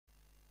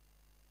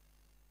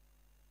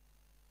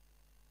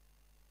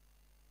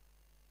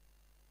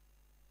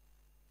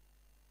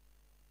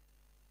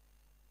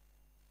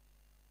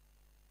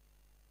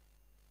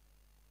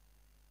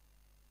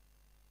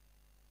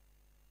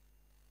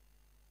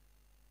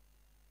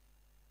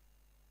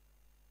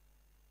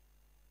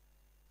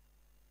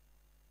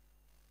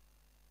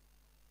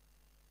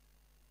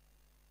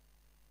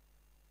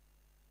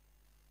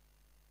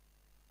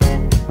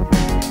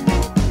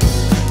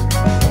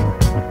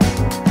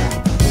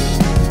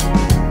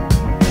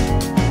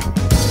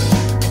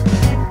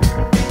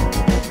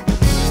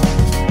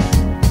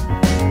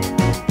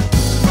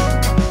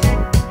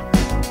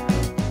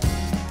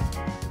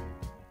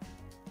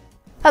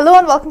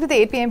everyone, welcome to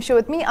the 8 p.m. show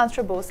with me,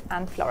 Anstra Bose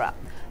and Flora.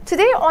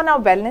 Today on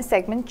our wellness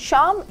segment,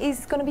 Charm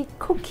is going to be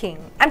cooking.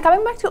 And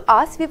coming back to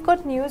us, we've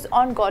got news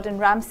on Gordon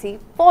Ramsay,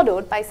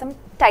 followed by some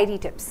tidy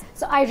tips.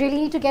 So I really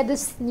need to get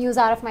this news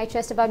out of my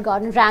chest about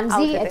Gordon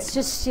Ramsay. It's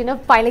just,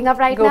 piling up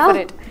right now. Go for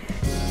it.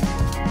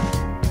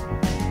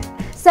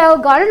 So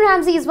Gordon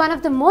Ramsay is one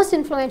of the most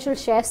influential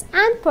chefs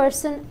and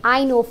person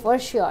I know for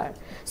sure.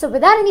 So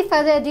without any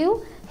further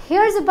ado,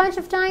 here's a bunch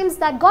of times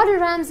that Gordon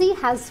Ramsay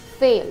has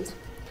failed.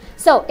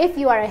 So if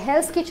you are a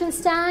Hell's Kitchen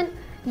stan,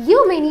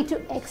 you may need to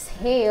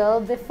exhale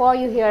before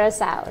you hear us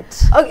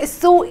out. Okay,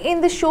 so in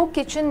the show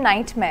Kitchen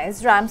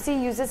Nightmares, Ramsay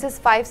uses his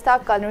 5-star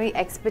culinary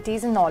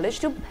expertise and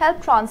knowledge to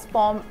help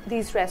transform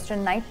these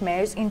restaurant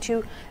nightmares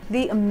into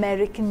the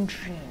American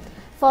dream.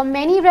 For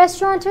many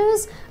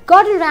restaurateurs,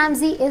 Gordon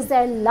Ramsay is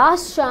their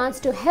last chance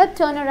to help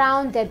turn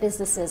around their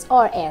businesses,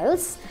 or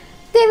else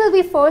they will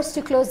be forced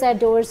to close their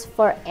doors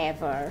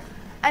forever.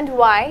 And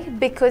why?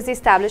 Because the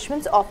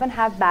establishments often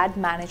have bad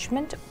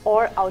management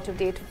or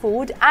out-of-date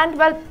food and,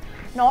 well,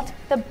 not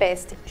the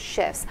best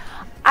chefs.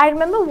 I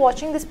remember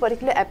watching this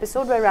particular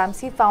episode where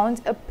Ramsay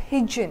found a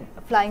pigeon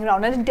flying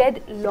around and a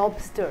dead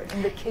lobster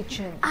in the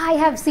kitchen. I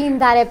have seen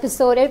that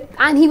episode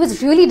and he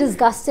was really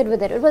disgusted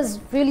with it. It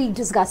was really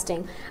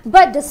disgusting.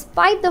 But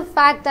despite the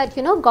fact that,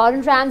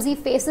 Gordon Ramsay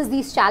faces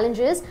these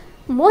challenges,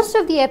 most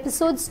of the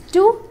episodes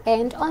do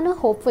end on a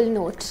hopeful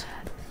note.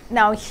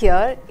 Now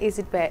here is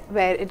it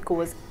where it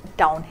goes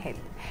downhill.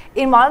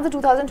 In one of the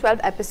 2012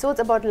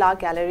 episodes about La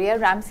Galleria,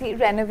 Ramsay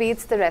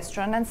renovates the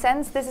restaurant and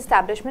sends this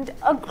establishment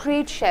a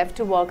great chef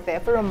to work there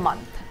for a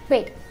month.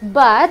 Wait,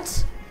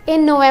 but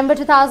in November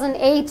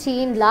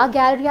 2018, La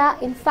Galleria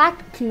in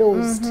fact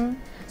closed.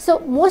 So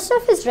most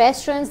of his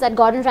restaurants that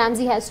Gordon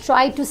Ramsay has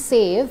tried to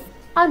save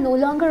are no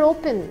longer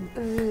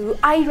open.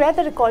 I read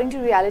that according to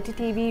Reality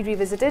TV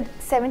Revisited,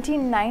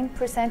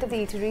 79% of the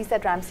eateries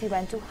that Ramsay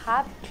went to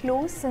have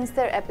closed since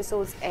their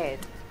episodes aired.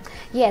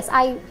 Yes,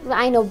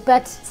 I know,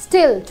 but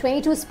still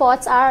 22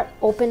 spots are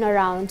open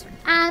around.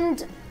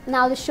 And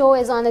now the show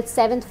is on its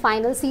 7th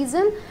final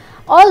season.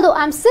 Although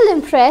I'm still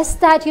impressed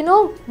that,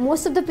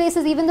 most of the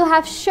places, even though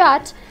have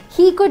shut,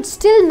 he could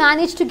still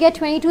manage to get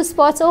 22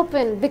 spots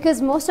open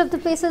because most of the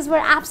places were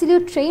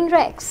absolute train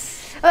wrecks.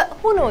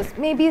 Who knows,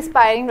 maybe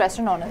aspiring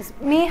restaurant owners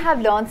may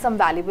have learned some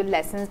valuable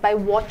lessons by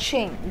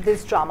watching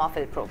this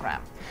drama-filled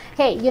program.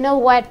 Hey, you know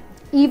what?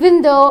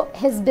 Even though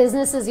his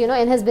business is,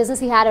 in his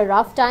business he had a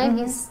rough time,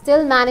 he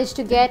still managed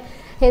to get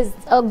his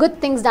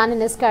good things done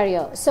in his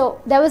career.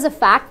 So there was a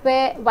fact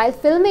where while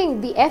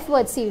filming the F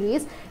Word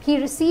series, he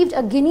received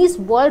a Guinness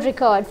World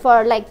Record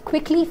for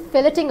quickly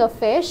filleting a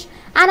fish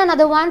and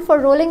another one for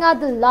rolling out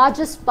the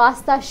largest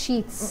pasta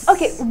sheets.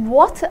 Okay,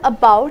 what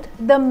about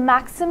the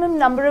maximum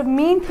number of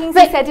mean things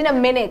he said in a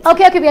minute?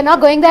 Okay, we are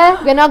not going there.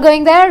 We're not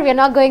going there. We're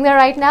not going there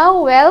right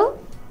now. Well,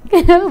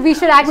 we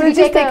should actually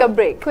take a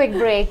break. Quick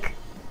break.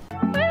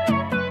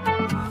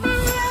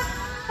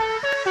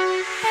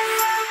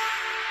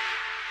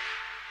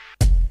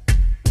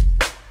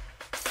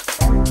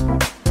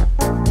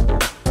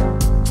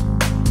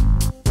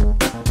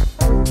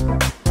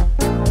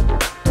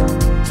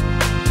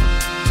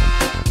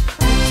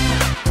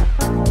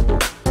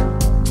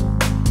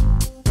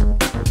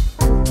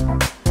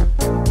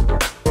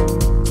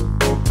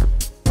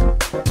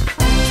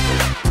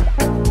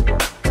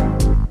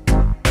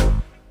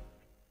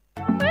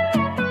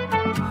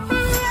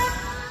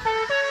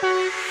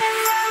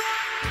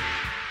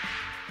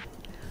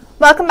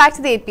 Welcome back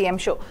to the 8 p.m.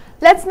 show.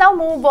 Let's now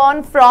move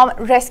on from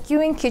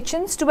rescuing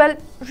kitchens to, well,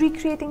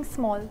 recreating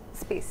small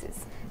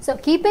spaces. So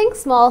keeping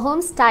small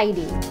homes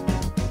tidy.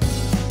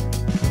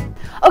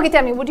 Okay,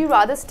 tell me, would you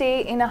rather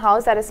stay in a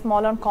house that is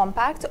small and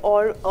compact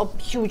or a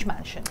huge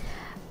mansion?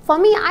 For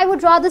me, I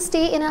would rather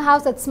stay in a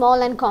house that's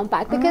small and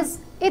compact because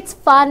it's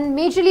fun,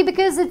 majorly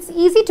because it's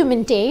easy to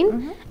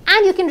maintain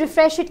and you can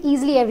refresh it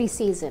easily every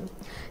season.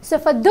 So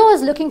for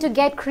those looking to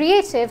get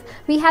creative,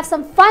 we have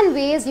some fun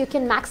ways you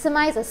can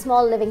maximize a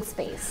small living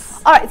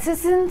space. Alright, so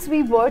since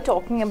we were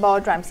talking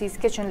about Ramsay's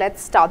kitchen,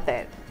 let's start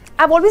there.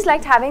 I've always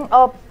liked having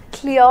a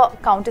clear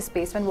counter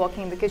space when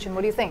working in the kitchen.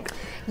 What do you think?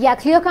 Yeah,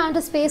 clear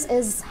counter space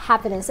is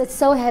happiness. It's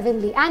so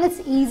heavenly and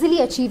it's easily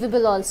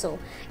achievable also.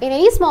 In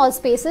any small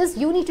spaces,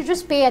 you need to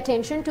just pay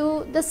attention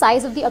to the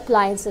size of the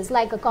appliances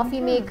like a coffee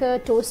maker,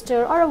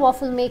 toaster or a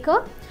waffle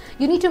maker.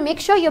 You need to make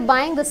sure you're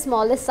buying the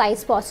smallest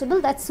size possible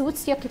that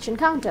suits your kitchen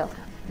counter.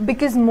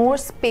 Because more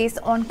space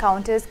on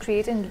counters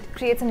creates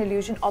an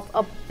illusion of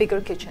a bigger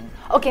kitchen.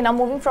 Okay, now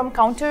moving from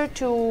counter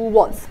to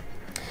walls.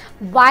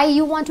 Why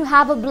you want to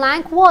have a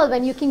blank wall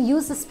when you can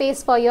use the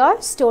space for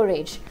your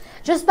storage?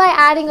 Just by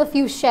adding a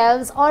few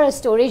shelves or a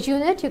storage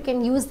unit, you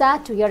can use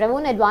that to your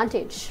own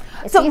advantage.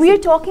 So we are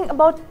talking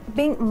about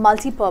being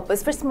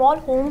multi-purpose. For small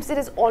homes, it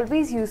is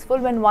always useful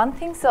when one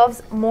thing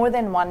serves more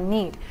than one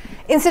need.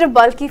 Instead of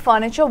bulky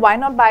furniture, why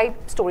not buy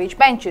storage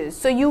benches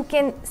so you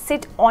can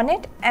sit on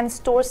it and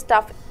store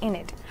stuff in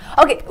it?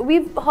 Okay,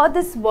 we've heard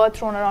this word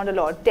thrown around a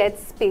lot, dead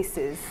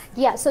spaces.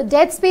 Yeah, so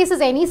dead space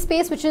is any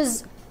space which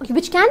is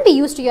which can be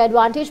used to your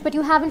advantage, but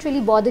you haven't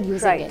really bothered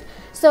using it.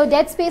 So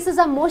dead spaces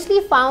are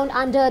mostly found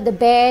under the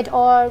bed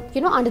or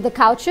under the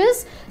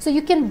couches. So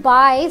you can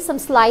buy some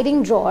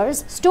sliding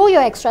drawers, store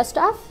your extra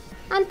stuff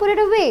and put it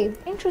away.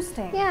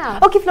 Interesting. Yeah.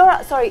 Okay,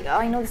 Flora, sorry,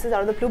 I know this is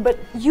out of the blue, but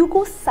you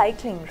go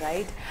cycling,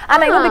 right?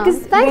 And I know because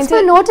thanks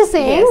for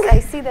noticing. Yes, I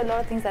see there are a lot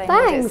of things that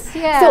I notice.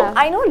 Yeah. So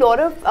I know a lot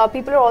of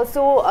people are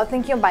also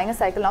thinking of buying a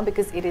cycle now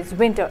because it is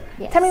winter.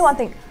 Yes. Tell me one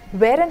thing,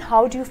 where and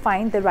how do you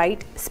find the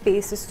right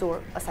space to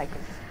store a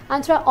cycle?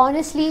 Antara,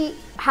 honestly,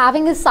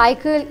 having a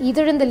cycle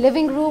either in the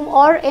living room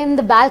or in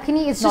the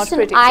balcony is just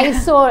an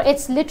eyesore.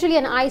 It's literally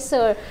an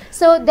eyesore.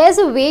 So there's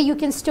a way you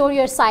can store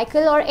your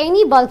cycle or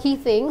any bulky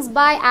things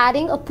by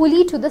adding a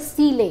pulley to the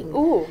ceiling.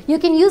 Ooh. You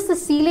can use the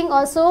ceiling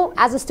also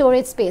as a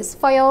storage space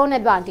for your own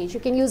advantage.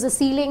 You can use the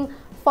ceiling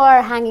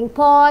for hanging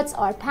pots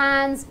or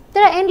pans.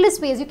 There are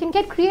endless ways. You can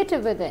get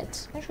creative with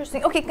it.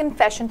 Interesting. Okay,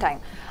 confession time.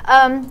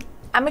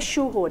 I'm a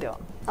shoe hoarder.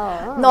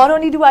 Not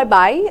only do I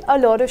buy a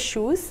lot of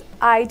shoes,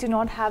 I do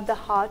not have the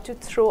heart to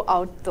throw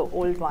out the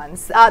old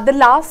ones. The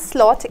last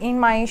slot in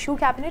my shoe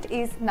cabinet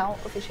is now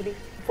officially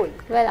full.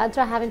 Well,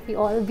 Antara, haven't we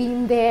all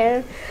been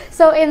there?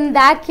 So in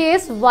that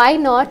case, why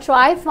not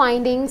try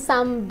finding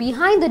some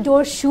behind the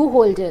door shoe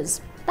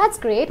holders? That's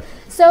great.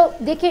 So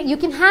you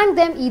can hang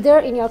them either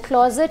in your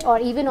closet or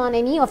even on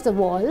any of the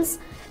walls.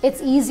 It's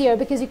easier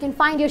because you can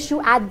find your shoe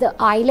at the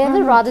eye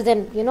level rather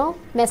than,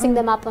 messing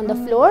them up on the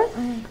floor.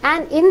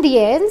 And in the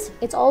end,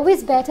 it's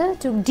always better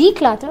to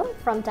declutter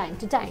from time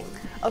to time.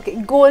 Okay,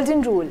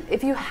 golden rule.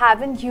 If you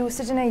haven't used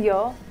it in a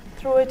year,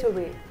 throw it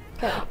away.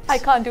 Correct. I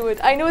can't do it.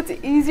 I know it's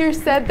easier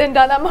said than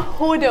done. I'm a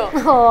hoarder.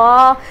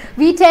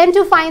 We tend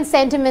to find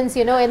sentiments,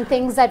 in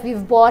things that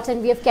we've bought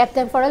and we have kept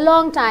them for a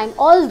long time.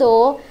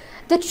 Although,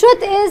 the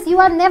truth is you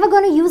are never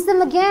going to use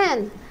them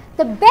again.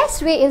 The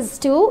best way is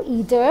to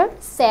either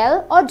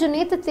sell or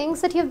donate the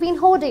things that you've been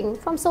hoarding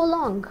from so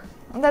long.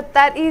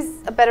 That is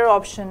a better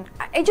option.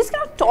 I just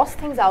cannot toss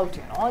things out,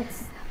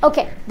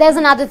 Okay, there's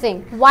another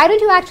thing. Why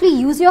don't you actually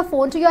use your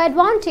phone to your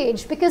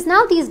advantage? Because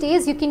now these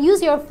days you can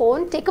use your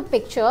phone, take a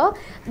picture,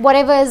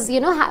 whatever is,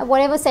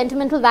 whatever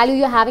sentimental value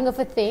you're having of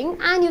a thing,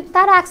 and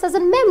that acts as a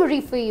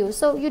memory for you.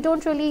 So you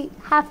don't really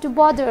have to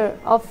bother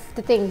of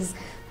the things.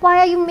 Why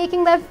are you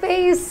making that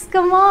face?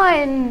 Come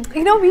on.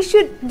 We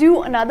should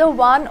do another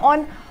one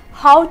on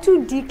how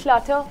to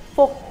declutter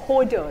for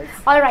hoarders.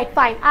 Alright,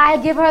 fine.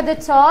 I'll give her the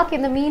talk.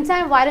 In the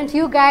meantime, why don't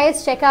you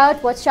guys check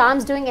out what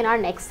Charm's doing in our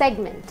next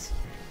segment.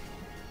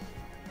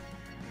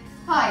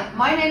 Hi,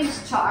 my name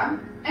is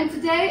Charm, and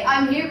today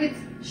I'm here with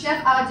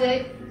Chef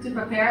Ajay to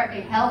prepare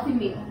a healthy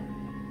meal.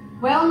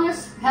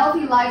 Wellness,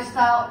 healthy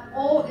lifestyle,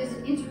 all is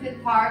an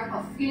intricate part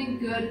of feeling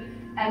good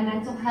and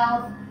mental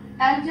health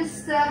and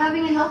just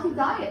having a healthy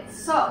diet.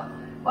 So,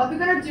 what we're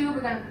going to do,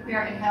 we're going to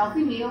prepare a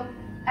healthy meal.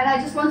 And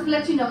I just want to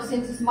let you know,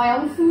 since it's my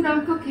own food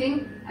I'm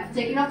cooking, I've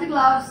taken off the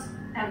gloves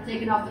and I've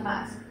taken off the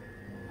mask.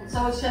 And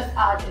so is Chef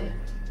Ajay.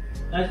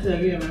 Nice to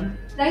have you, man.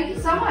 Thank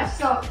you so much.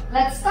 So,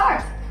 let's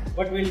start.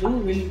 What we'll do,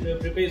 we'll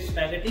prepare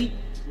spaghetti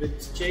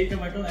with cherry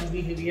tomato, and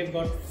we have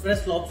got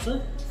fresh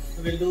lobster.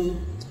 So we'll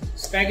do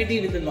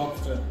spaghetti with the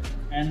lobster.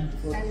 And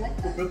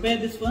to prepare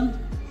this one,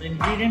 the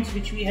ingredients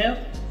which we have,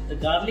 the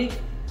garlic,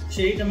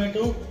 cherry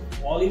tomato,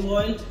 olive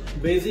oil,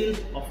 basil,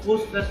 of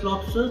course fresh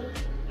lobster,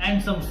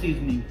 and some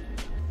seasoning.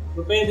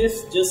 Prepare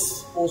this,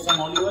 just pour some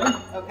olive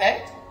oil.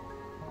 Okay.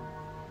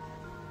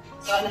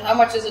 So, and how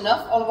much is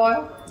enough olive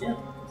oil? Yeah.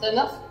 Is that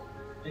enough?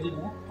 Little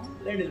more.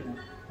 Little more.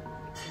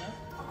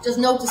 Just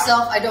note to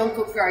self, I don't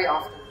cook very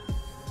often.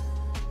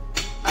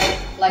 I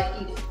like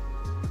eating.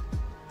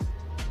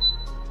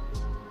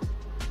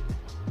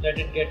 Let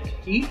it get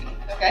heat.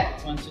 Okay.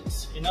 Once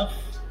it's enough,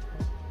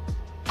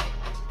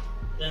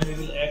 then we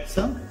will add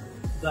some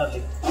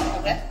garlic.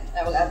 Okay.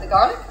 I will add the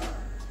garlic.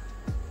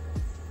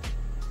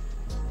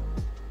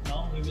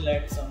 Now we will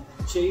add some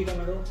cherry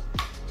tomato.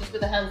 Just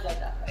with the hands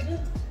like that, right?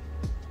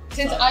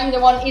 Since I'm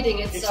the one eating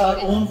it, It's so our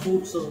own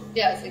food, so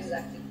yes,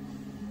 exactly.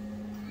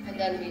 And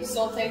then we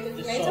saute the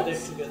just tomatoes. saute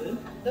it together.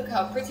 Look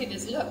how pretty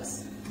this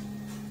looks.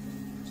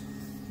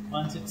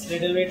 Once it's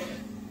little bit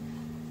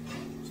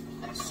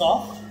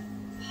soft,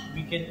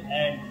 we can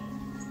add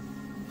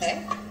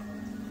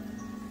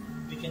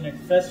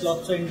fresh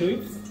lobster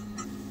into it.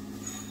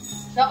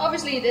 Now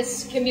obviously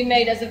this can be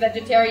made as a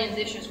vegetarian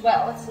dish as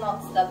well. It's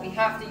not that we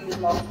have to use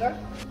lobster,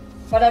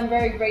 but I'm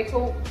very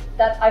grateful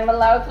that I'm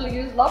allowed to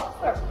use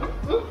lobster.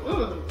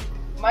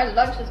 My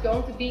lunch is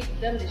going to be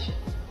delicious.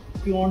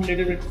 If you want a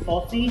little bit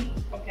saucy,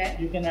 Okay.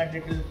 you can add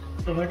little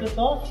tomato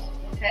sauce.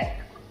 Okay.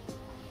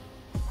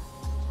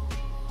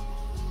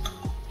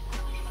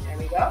 There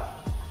we go.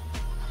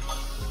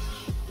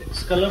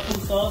 It's colorful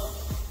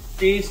sauce,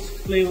 taste,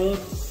 flavor,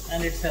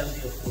 and it's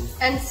healthy, of course.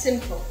 And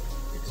simple.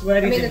 It's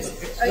very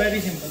simple. It's very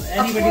simple.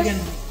 Anybody can.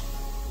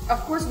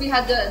 Of course, we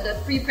had the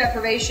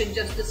pre-preparation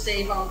just to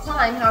save on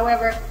time.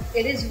 However,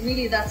 it is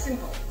really that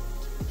simple.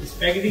 The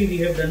spaghetti we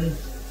have done,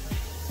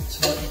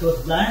 it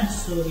was blanched,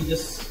 so we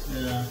just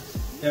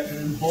kept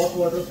it in hot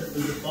water so it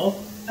will be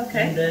soft.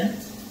 Okay. And then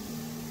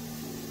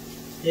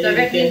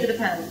Directly into the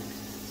pan.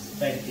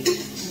 spaghetti.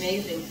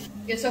 Amazing.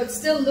 Okay, so it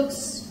still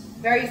looks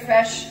very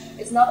fresh.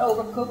 It's not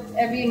overcooked.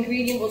 Every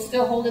ingredient will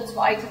still hold its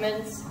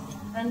vitamins.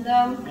 And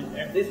And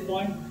at this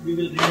point, we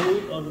will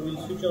remove it, or we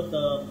will switch off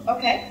the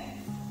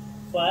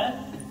fire,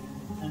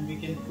 and we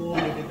can pour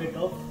a little bit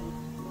of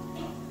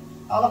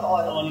olive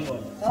oil. olive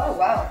oil. Oh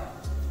wow.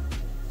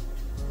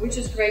 Which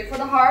is great for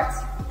the heart.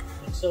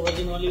 Extra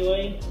virgin olive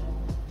oil.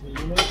 We'll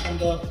remove it from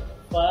the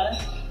fire.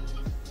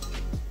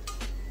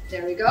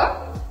 There we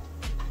go.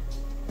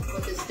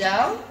 Put this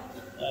down.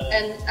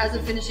 And as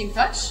a finishing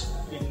touch,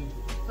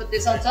 put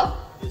this on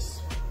top.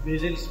 This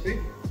basil sprig.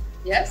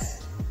 Yes.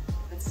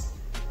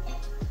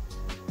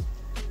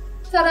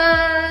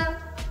 Ta-da!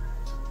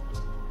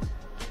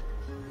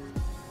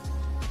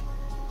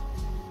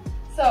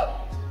 So,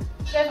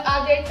 Chef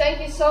Ajay, thank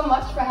you so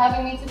much for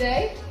having me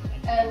today.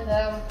 And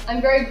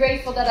I'm very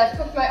grateful that I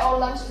cooked my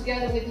own lunch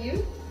together with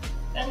you.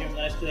 Thank you.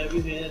 Nice to have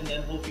you here, and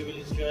then hope you will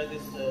enjoy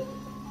this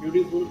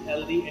beautiful,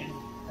 healthy, and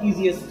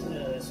easiest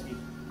recipe.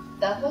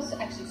 That was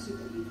actually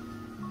super easy.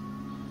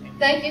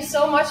 Thank you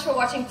so much for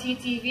watching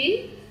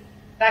TTV.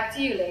 Back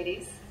to you,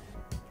 ladies.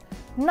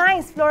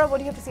 Nice. Flora, what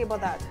do you have to say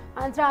about that?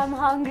 Antra, I'm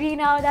hungry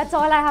now. That's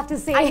all I have to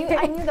say.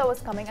 I knew that was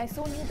coming. I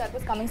so knew that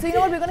was coming. So you know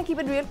what? We're going to keep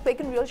it real quick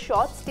and real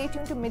short. Stay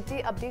tuned to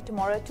Midday Update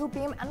tomorrow at 2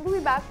 p.m. and we'll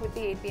be back with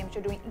the 8 p.m. show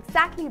doing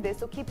exactly this.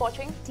 So keep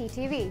watching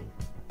TTV.